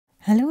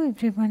Hello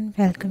everyone,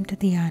 welcome to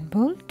the yarn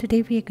bowl.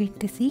 Today we are going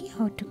to see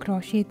how to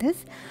crochet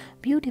this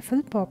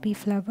beautiful poppy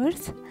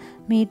flowers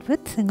made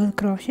with single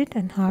crochet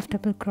and half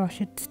double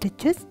crochet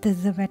stitches. This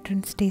is a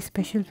Veterans Day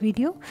special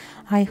video.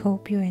 I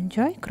hope you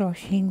enjoy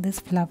crocheting this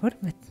flower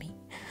with me.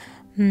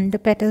 The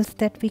petals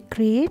that we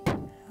create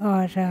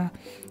are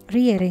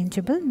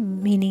rearrangeable,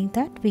 meaning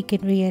that we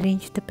can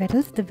rearrange the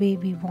petals the way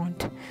we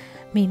want.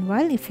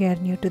 Meanwhile, if you are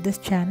new to this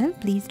channel,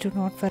 please do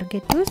not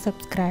forget to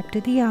subscribe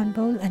to the yarn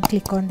bowl and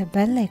click on the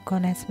bell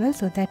icon as well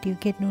so that you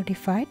get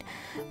notified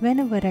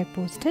whenever I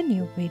post a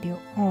new video.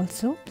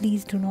 Also,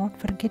 please do not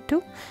forget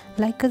to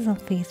like us on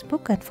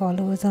Facebook and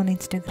follow us on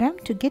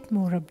Instagram to get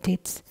more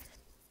updates.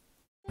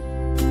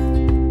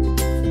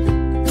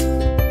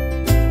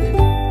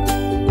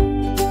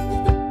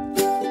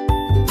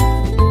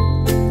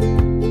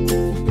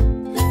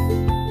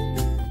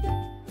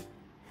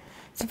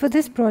 So for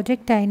this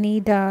project I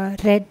need a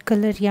red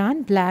color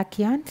yarn, black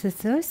yarn,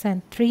 scissors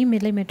and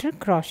 3mm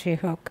crochet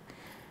hook.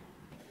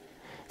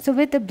 So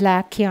with the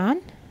black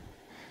yarn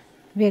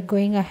we are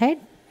going ahead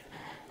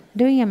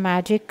doing a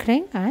magic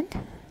ring and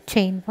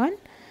chain 1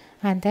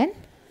 and then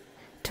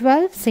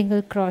 12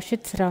 single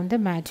crochets around the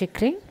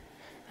magic ring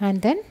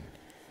and then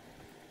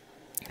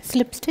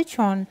slip stitch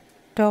on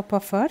top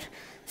of our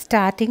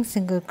starting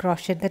single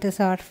crochet, that is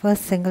our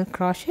first single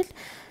crochet,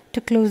 to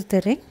close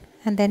the ring,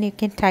 and then you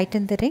can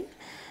tighten the ring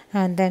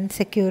and then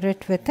secure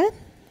it with a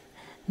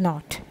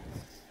knot.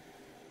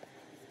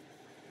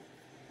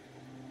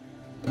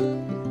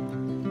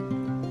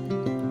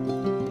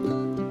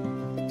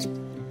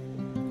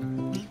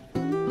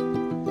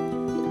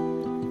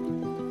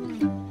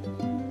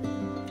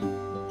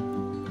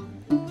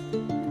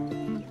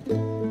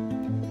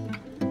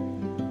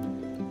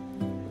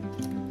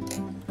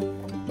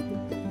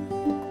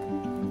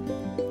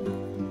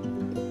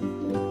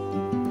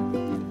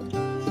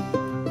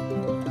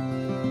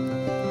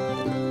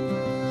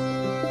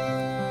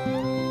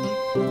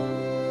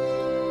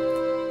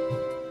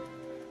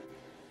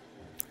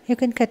 You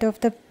can cut off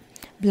the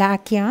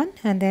black yarn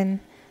and then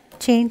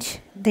change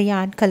the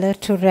yarn color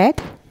to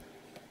red,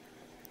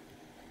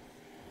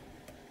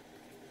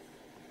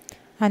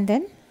 and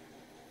then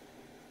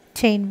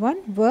chain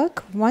 1,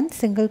 work 1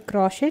 single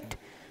crochet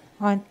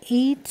on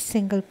each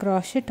single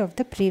crochet of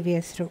the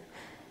previous row.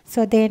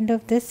 So at the end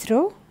of this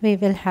row we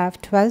will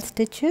have 12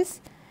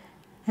 stitches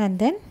and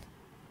then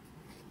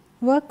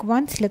work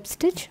 1 slip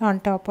stitch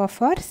on top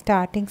of our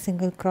starting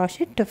single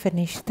crochet to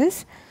finish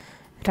this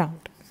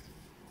round.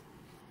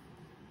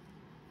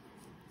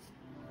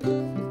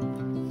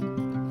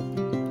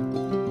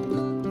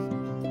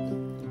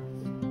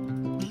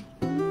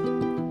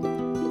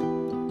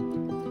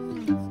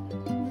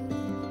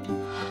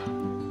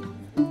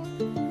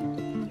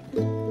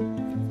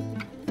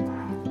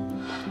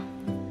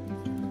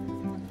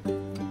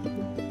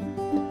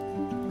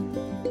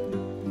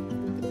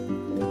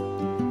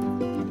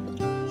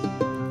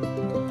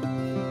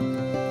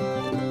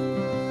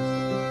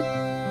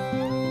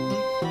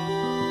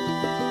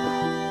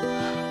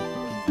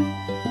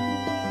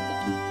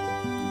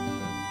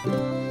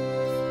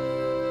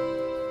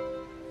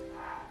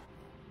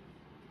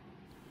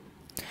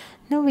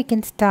 Now we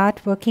can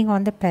start working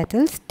on the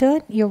petals.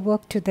 Turn your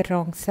work to the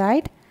wrong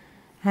side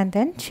and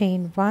then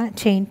chain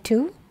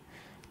 2,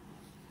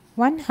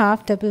 1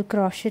 half double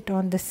crochet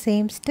on the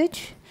same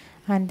stitch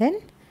and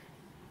then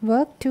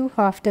work 2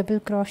 half double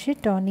crochet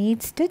on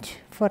each stitch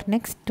for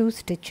next 2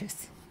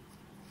 stitches.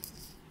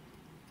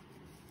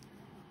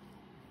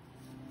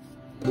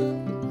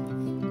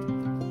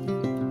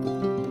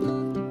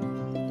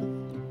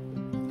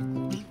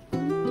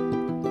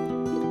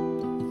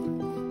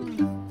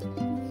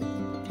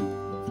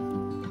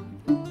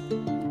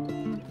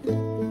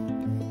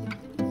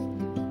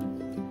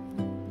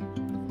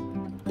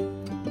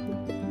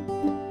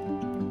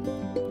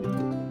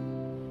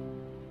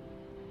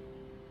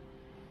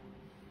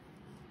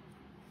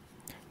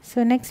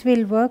 So next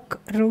we'll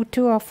work row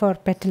 2 of our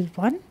petal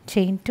 1,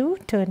 chain 2,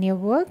 turn your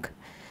work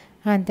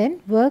and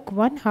then work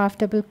 1 half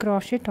double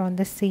crochet on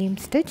the same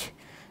stitch.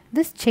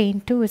 This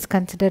chain 2 is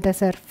considered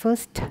as our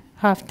first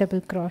half double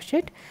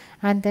crochet,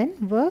 and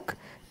then work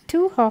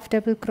 2 half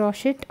double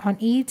crochet on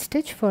each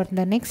stitch for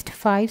the next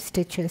 5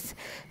 stitches.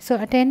 So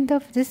at the end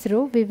of this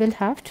row we will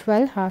have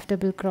 12 half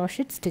double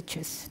crochet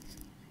stitches.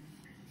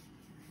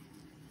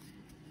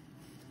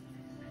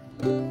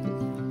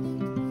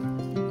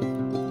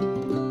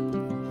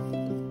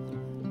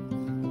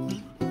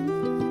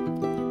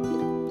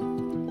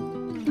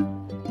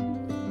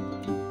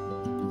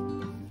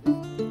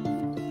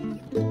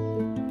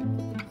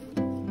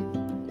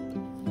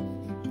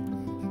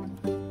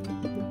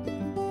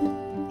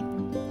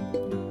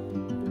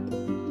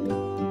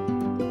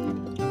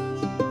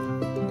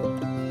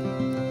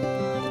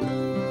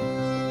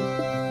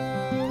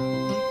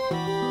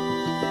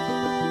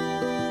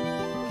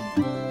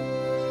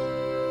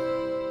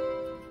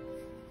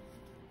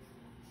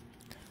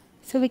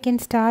 So we can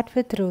start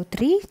with row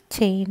 3,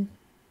 chain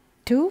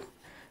 2,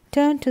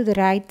 turn to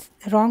the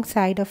wrong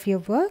side of your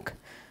work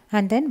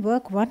and then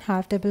work 1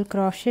 half double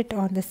crochet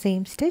on the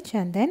same stitch,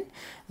 and then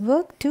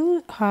work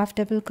 2 half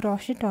double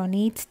crochet on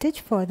each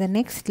stitch for the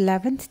next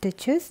 11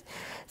 stitches.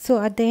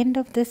 So at the end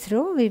of this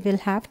row we will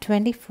have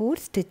 24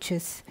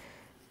 stitches.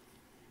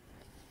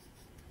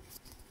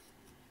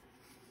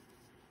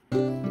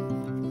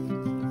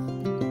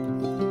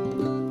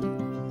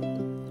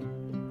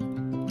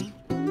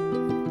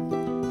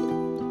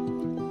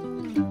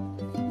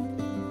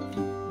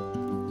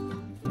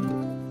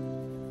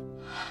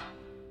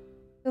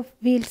 So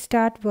we'll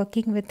start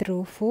working with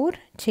row 4,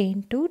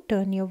 chain 2,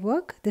 turn your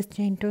work. This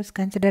chain 2 is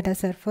considered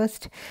as our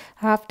first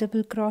half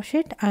double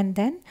crochet, and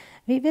then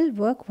we will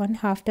work 1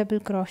 half double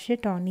crochet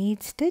on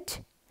each stitch.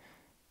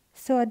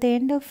 So at the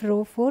end of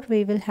row 4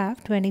 we will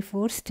have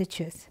 24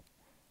 stitches.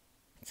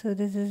 So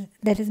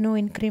there is no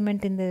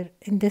increment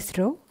in this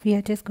row. We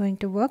are just going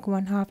to work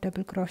 1 half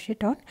double crochet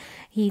on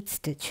each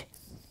stitch.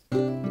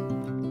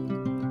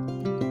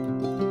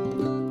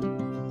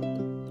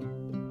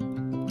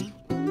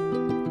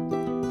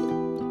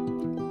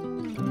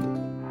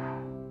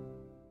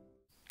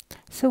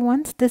 So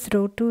once this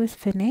row 2 is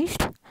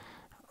finished,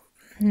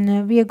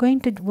 we are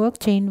going to work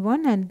chain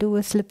 1 and do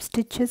a slip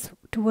stitches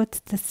towards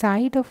the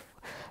side of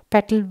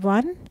petal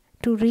 1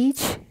 to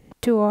reach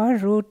to our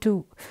row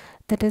 2,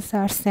 that is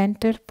our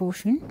center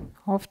portion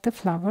of the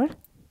flower.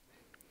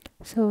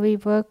 So we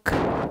work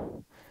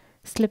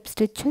slip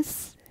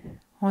stitches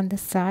on the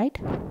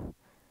side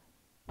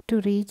to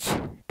reach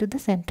to the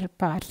center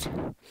part,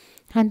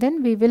 and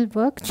then we will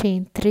work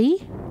chain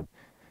 3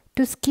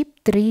 to skip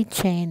 3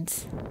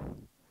 chains.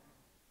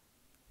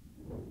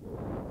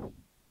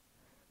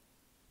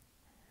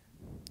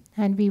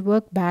 And we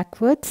work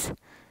backwards,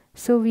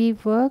 so we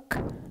work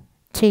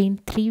chain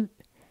 3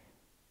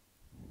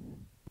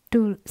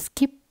 to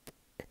skip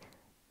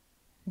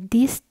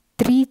these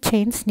 3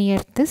 chains near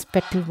this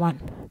petal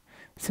 1.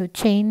 So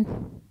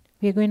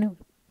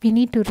we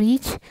need to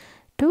reach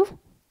to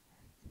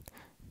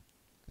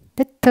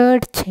the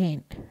 3rd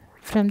chain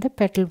from the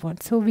petal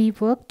 1. So we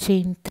work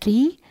chain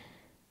 3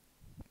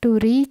 to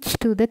reach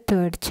to the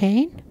 3rd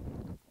chain,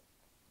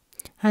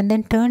 and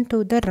then turn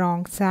to the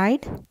wrong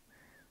side,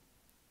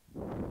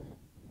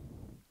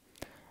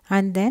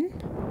 and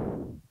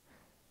then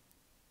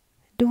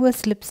do a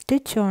slip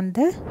stitch on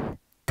the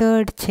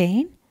 3rd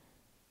chain,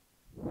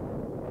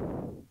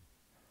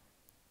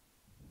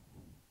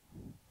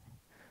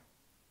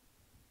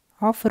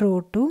 of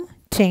row 2,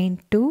 chain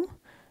 2,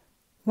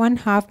 1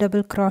 half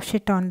double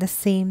crochet on the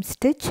same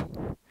stitch.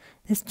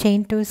 This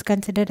chain 2 is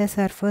considered as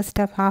our first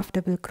half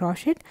double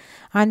crochet,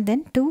 and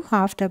then 2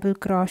 half double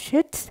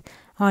crochets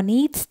on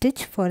each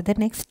stitch for the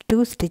next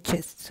 2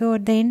 stitches. So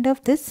at the end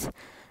of this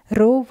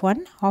row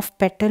 1 of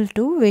petal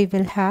 2 we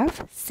will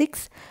have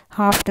 6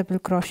 half double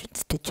crochet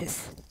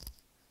stitches.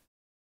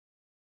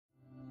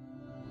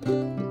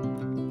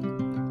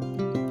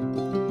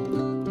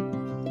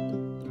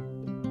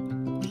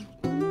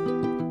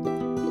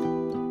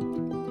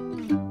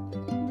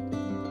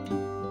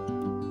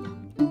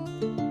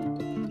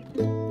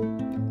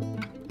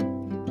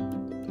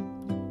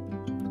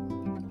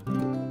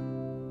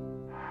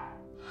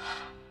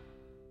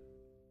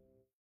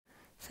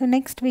 So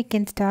next we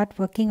can start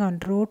working on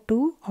row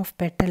 2 of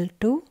petal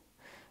 2,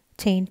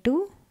 chain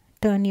 2,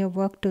 turn your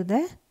work to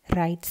the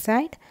right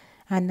side,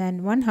 and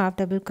then 1 half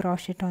double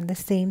crochet on the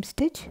same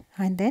stitch,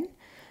 and then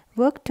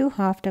work 2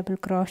 half double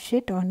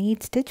crochet on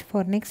each stitch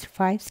for next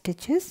 5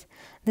 stitches.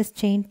 This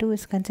chain 2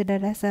 is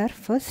considered as our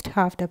first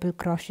half double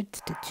crochet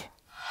stitch.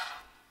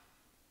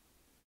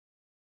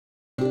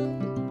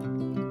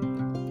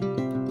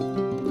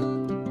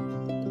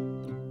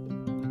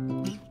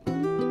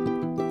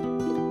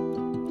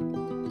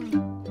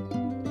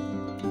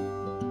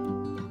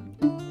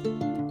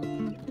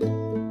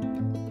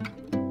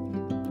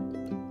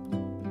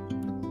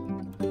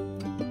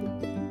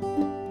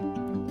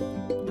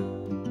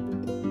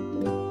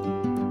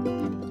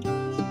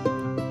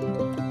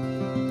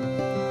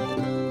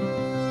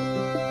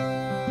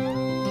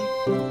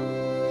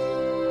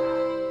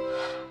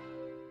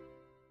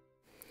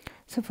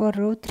 So for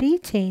row 3,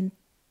 chain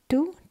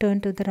 2,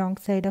 turn to the wrong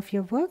side of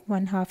your work,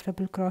 1 half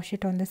double crochet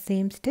on the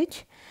same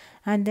stitch,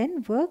 and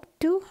then work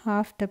 2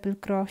 half double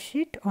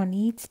crochet on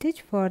each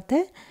stitch for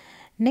the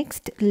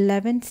next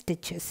 11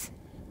 stitches.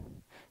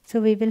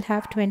 So we will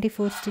have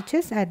 24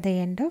 stitches at the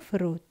end of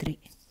row 3.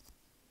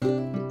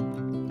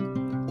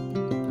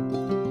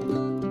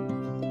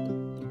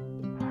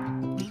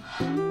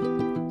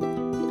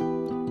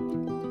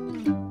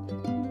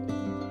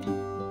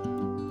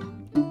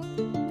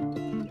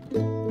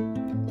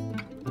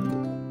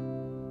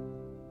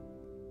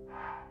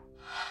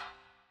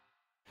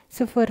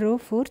 So for row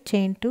 4,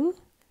 chain 2,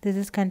 this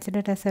is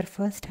considered as our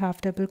first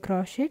half double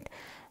crochet,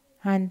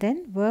 and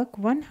then work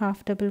 1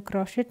 half double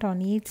crochet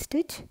on each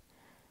stitch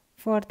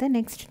for the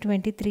next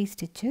 23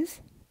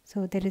 stitches.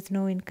 So there is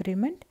no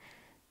increment.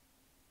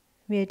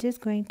 We are just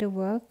going to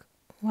work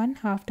 1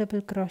 half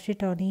double crochet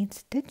on each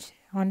stitch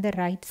on the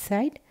right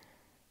side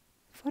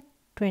for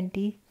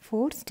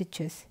 24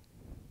 stitches.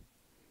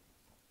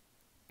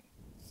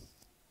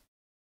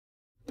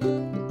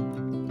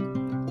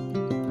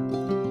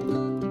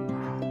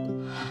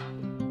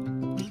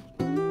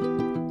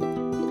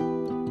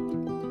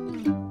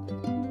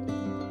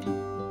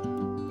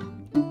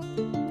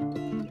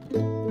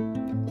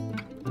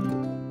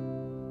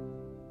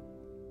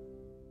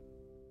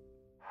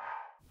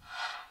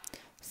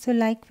 So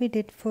like we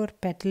did for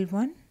petal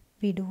 1,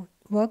 we do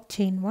work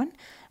chain 1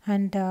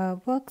 and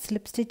work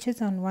slip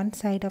stitches on one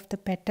side of the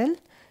petal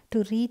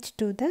to reach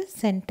to the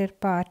center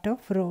part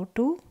of row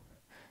 2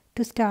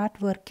 to start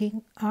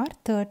working our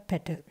third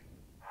petal.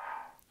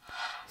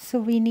 So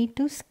we need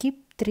to skip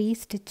 3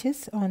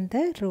 stitches on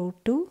the row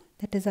 2,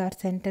 that is our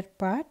center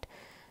part.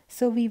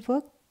 So we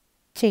work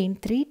chain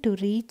 3 to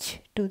reach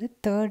to the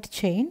third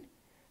chain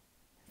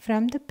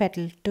from the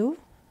petal 2,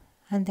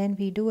 and then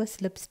we do a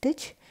slip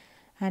stitch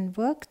and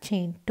work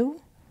chain 2.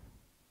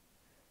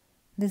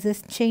 This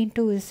is chain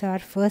 2 is our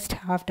first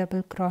half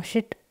double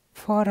crochet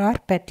for our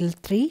petal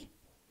 3,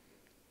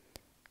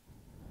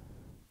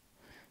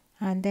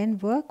 and then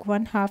work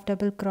 1 half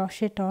double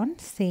crochet on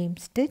same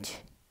stitch,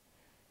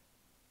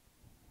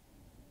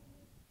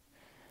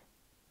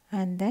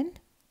 and then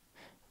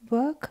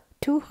work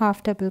 2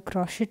 half double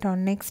crochet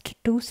on next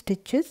 2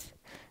 stitches.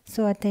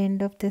 So at the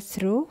end of this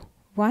row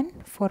 1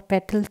 for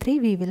petal 3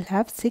 we will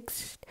have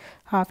 6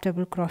 half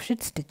double crochet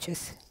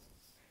stitches.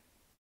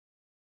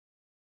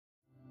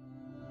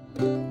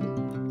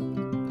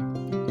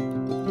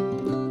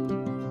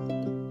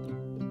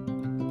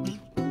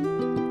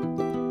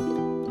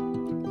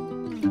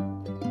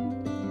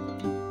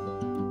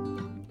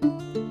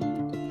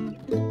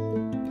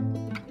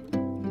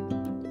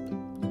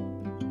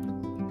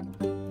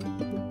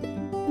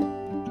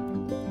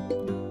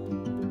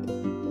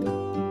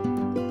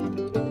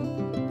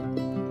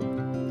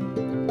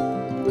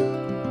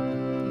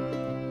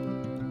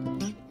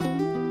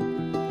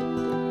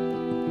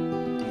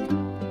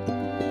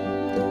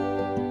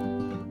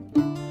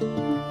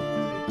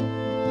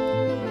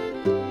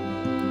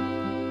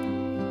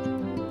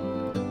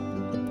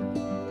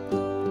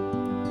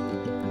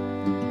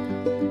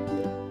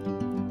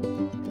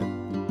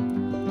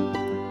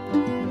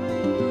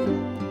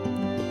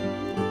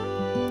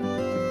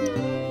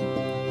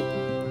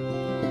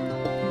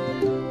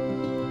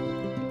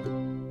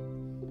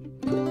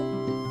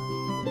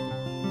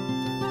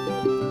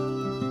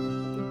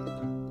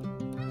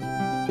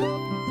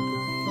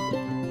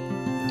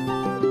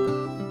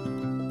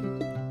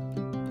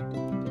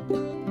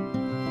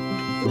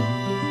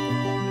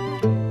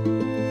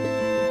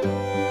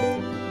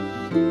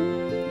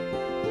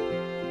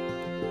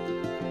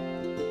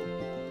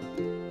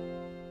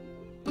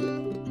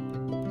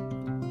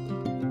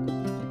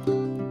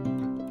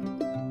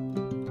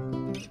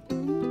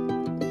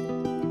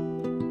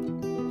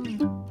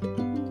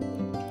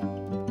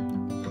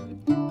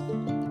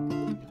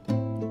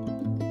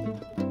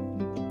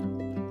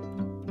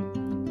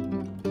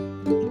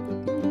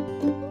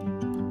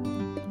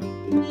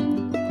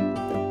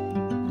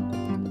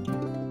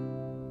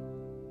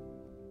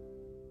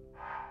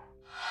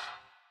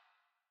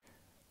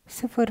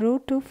 So for row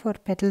 2 for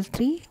petal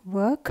 3,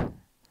 work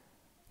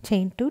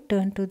chain 2,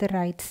 turn to the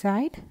right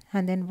side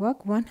and then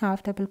work 1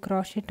 half double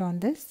crochet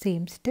on the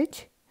same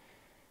stitch,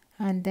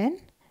 and then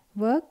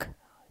work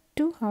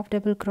 2 half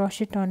double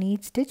crochet on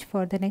each stitch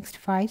for the next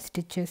 5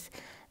 stitches.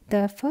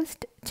 The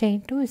first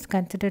chain 2 is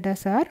considered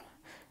as our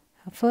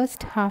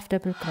first half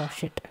double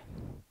crochet.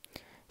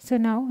 So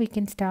now we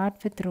can start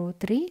with row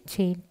 3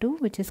 chain 2,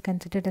 which is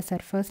considered as our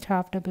first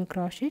half double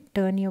crochet.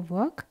 Turn your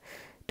work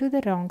to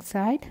the wrong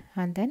side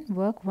and then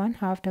work 1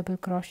 half double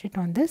crochet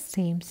on the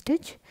same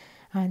stitch,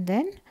 and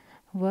then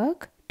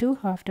work 2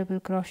 half double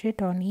crochet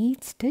on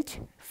each stitch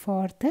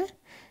for the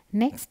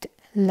next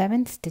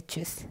 11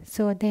 stitches.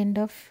 So at the end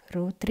of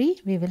row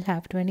 3 we will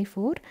have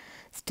 24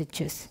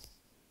 stitches.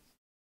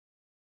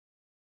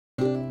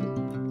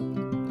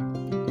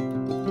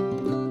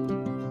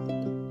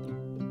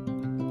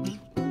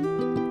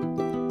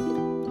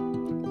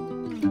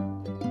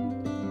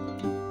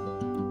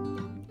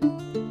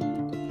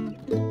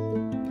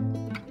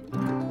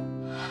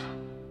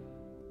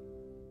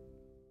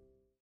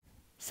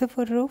 So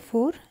for row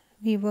 4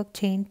 we work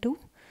chain 2,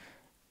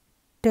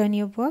 turn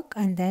your work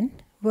and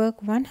then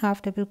work 1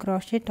 half double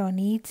crochet on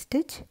each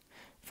stitch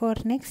for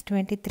next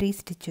 23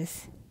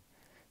 stitches.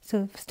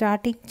 So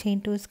starting chain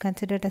 2 is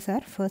considered as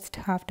our first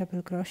half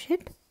double crochet.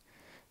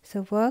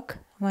 So work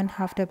 1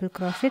 half double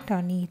crochet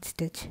on each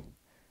stitch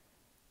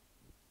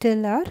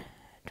till our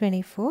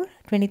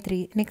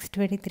 23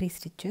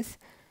 stitches.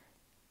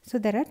 So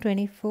there are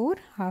 24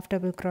 half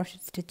double crochet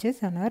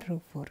stitches on our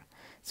row 4.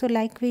 So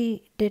like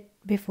we did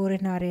before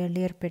in our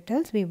earlier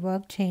petals, we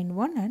work chain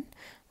 1 and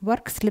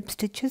work slip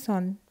stitches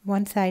on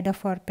one side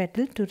of our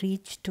petal to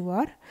reach to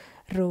our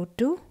row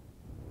 2,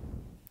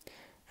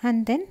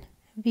 and then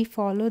we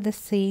follow the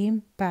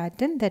same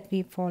pattern that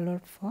we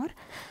followed for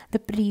the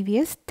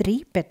previous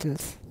 3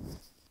 petals.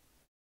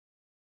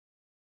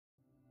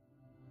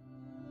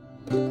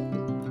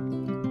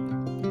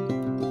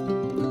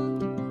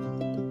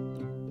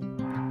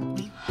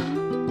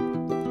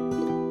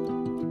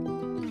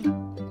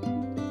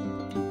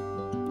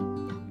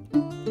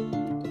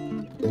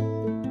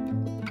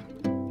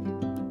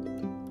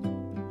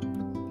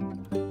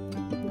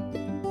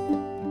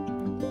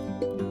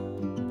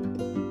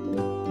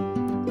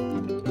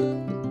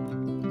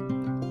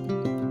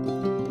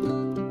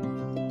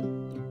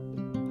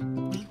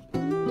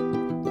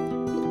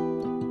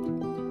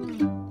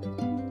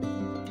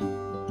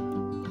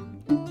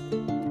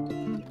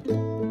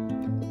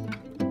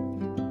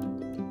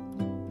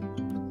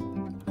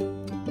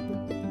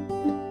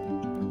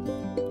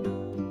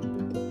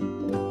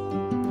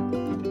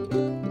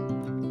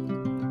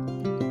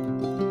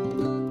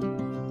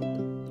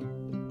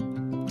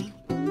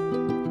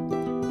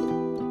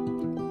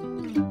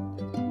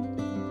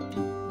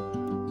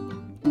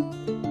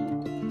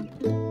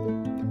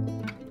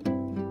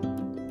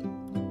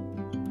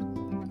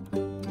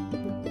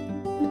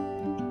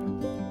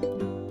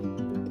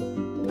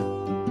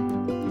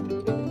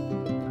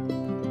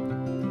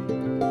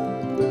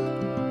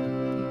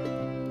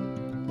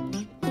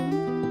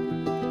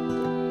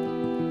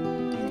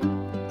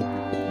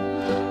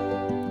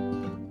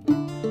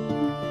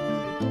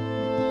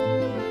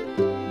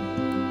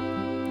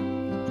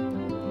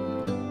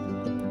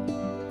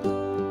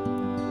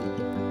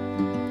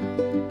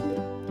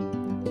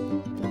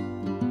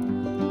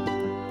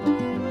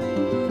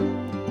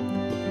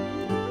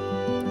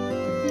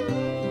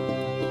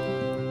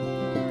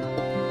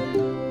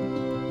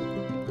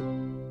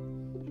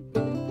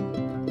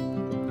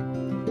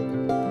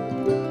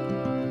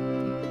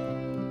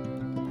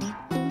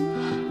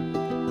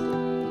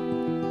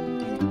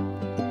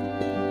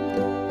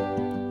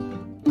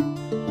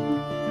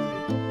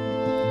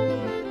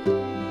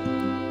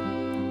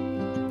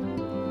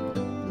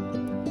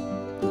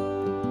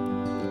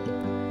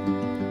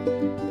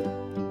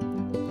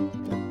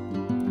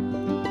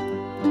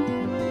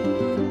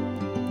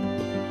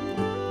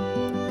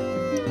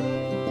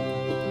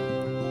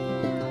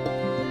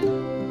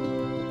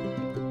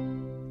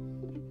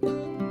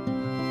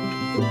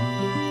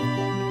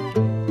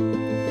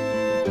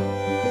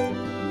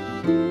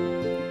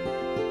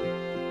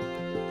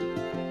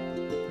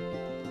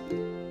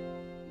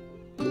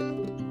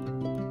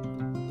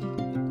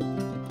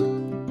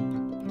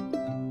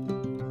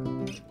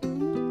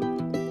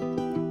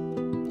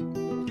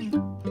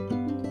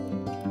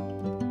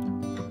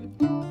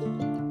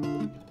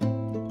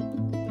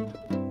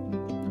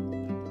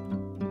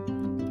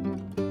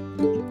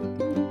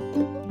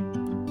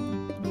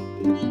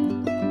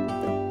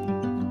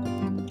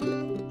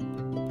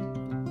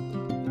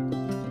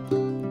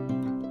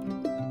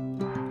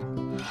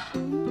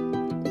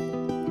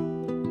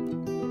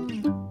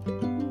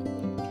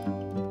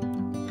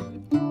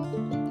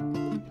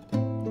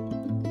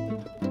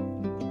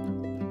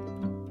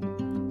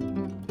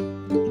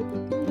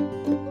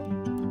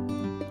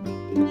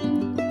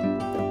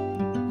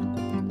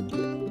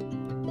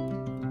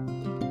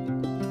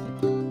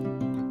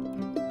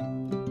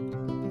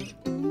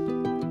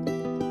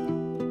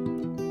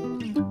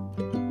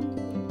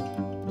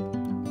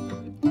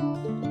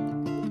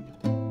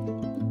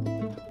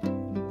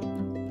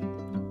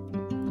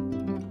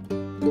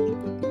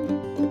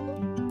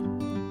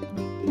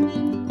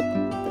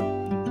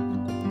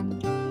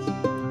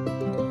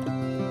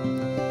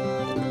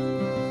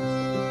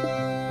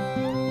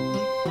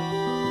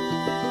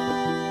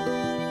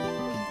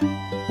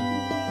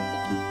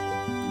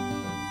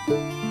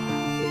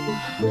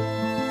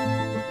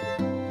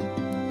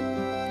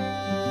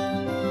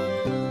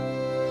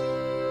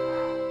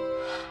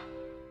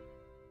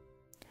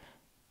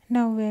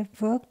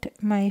 worked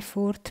my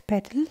 4th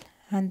petal,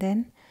 and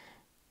then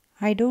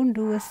I don't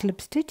do a slip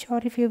stitch,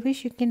 or if you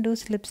wish you can do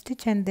slip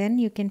stitch and then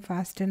you can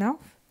fasten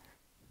off.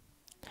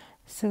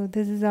 So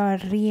this is our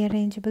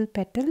rearrangeable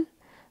petal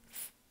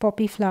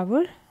poppy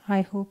flower.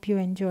 I hope you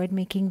enjoyed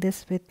making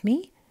this with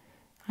me.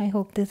 I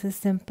hope this is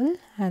simple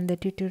and the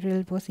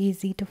tutorial was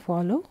easy to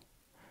follow.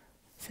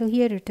 So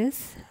here it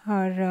is,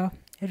 our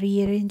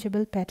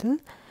rearrangeable petal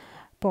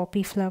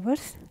poppy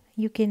flowers.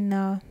 You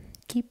can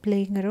keep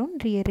playing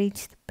around,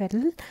 rearrange the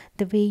petal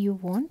the way you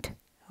want,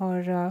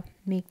 or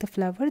make the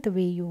flower the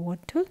way you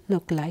want to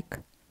look like.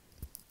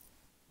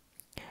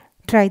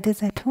 Try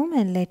this at home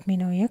and let me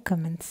know your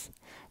comments.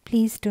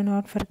 Please do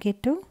not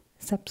forget to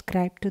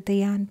subscribe to the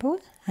Yarn Bowl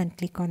and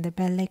click on the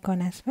bell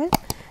icon as well.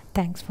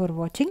 Thanks for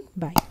watching.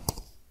 Bye.